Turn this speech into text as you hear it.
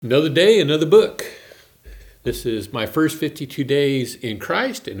Another day, another book. This is my first 52 days in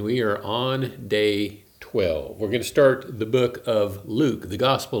Christ, and we are on day 12. We're going to start the book of Luke, the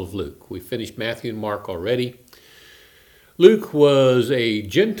Gospel of Luke. We finished Matthew and Mark already. Luke was a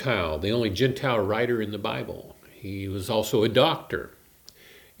Gentile, the only Gentile writer in the Bible. He was also a doctor,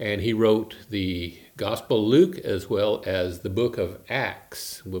 and he wrote the Gospel of Luke as well as the book of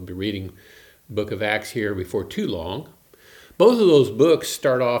Acts. We'll be reading the book of Acts here before too long. Both of those books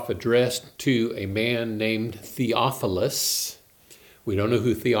start off addressed to a man named Theophilus. We don't know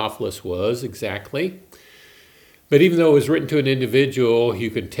who Theophilus was exactly, but even though it was written to an individual,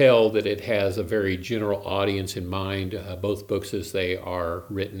 you can tell that it has a very general audience in mind, both books as they are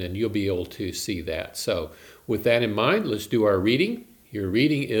written, and you'll be able to see that. So with that in mind, let's do our reading. Your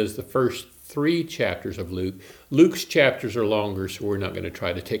reading is the first 3 chapters of Luke. Luke's chapters are longer, so we're not going to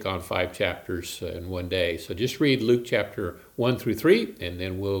try to take on 5 chapters in one day. So just read Luke chapter 1 through 3, and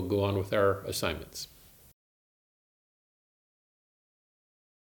then we'll go on with our assignments.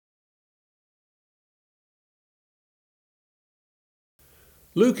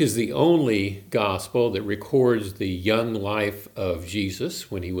 Luke is the only gospel that records the young life of Jesus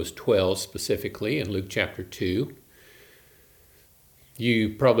when he was 12 specifically in Luke chapter 2. You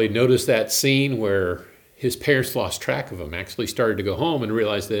probably noticed that scene where his parents lost track of him, actually started to go home and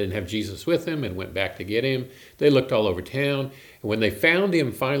realized they didn't have Jesus with him and went back to get him. They looked all over town. And when they found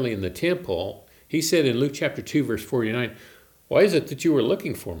him finally in the temple, he said in Luke chapter 2, verse 49, "Why is it that you were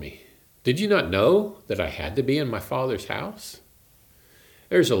looking for me? Did you not know that I had to be in my Father's house?"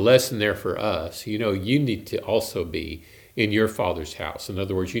 There's a lesson there for us. You know, you need to also be in your Father's house. In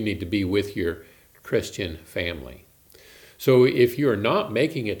other words, you need to be with your Christian family. So if you're not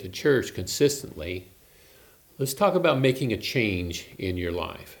making it to church consistently, let's talk about making a change in your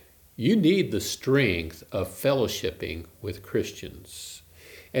life. You need the strength of fellowshipping with Christians,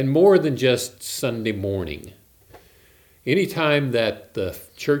 and more than just Sunday morning. Anytime that the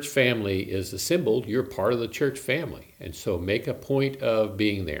church family is assembled, you're part of the church family, and so make a point of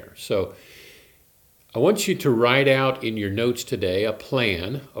being there. So I want you to write out in your notes today a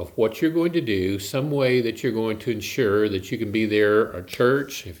plan of what you're going to do, some way that you're going to ensure that you can be there at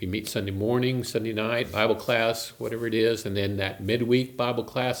church, if you meet Sunday morning, Sunday night, Bible class, whatever it is, and then that midweek Bible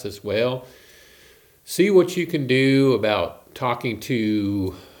class as well. See what you can do about talking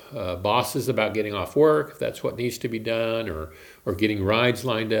to bosses about getting off work, if that's what needs to be done, or getting rides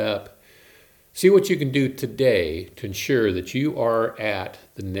lined up. See what you can do today to ensure that you are at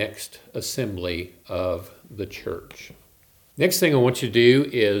the next assembly of the church. Next thing I want you to do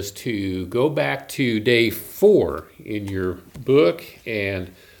is to go back to day 4 in your book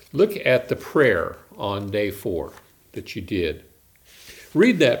and look at the prayer on day 4 that you did.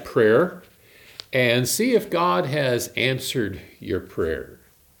 Read that prayer and see if God has answered your prayer.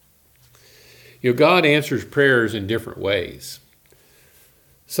 You know, God answers prayers in different ways.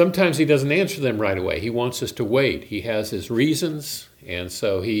 Sometimes he doesn't answer them right away. He wants us to wait. He has his reasons, and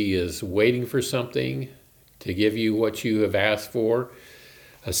so he is waiting for something to give you what you have asked for.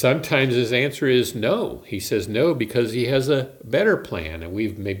 Sometimes his answer is no. He says no because he has a better plan, and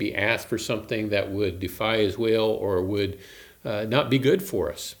we've maybe asked for something that would defy his will or would not be good for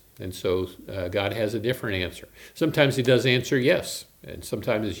us. And so God has a different answer. Sometimes he does answer yes, and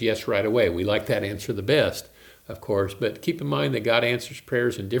sometimes it's yes right away. We like that answer the best, of course, but keep in mind that God answers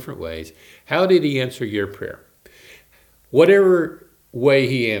prayers in different ways. How did he answer your prayer? Whatever way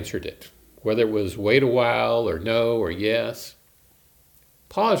he answered it, whether it was wait a while or no or yes,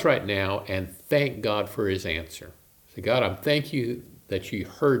 pause right now and thank God for his answer. Say, God, I thank you that you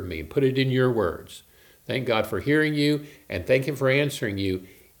heard me. Put it in your words. Thank God for hearing you, and thank him for answering you,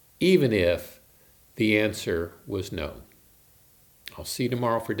 even if the answer was no. I'll see you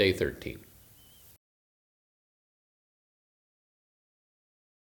tomorrow for day 13.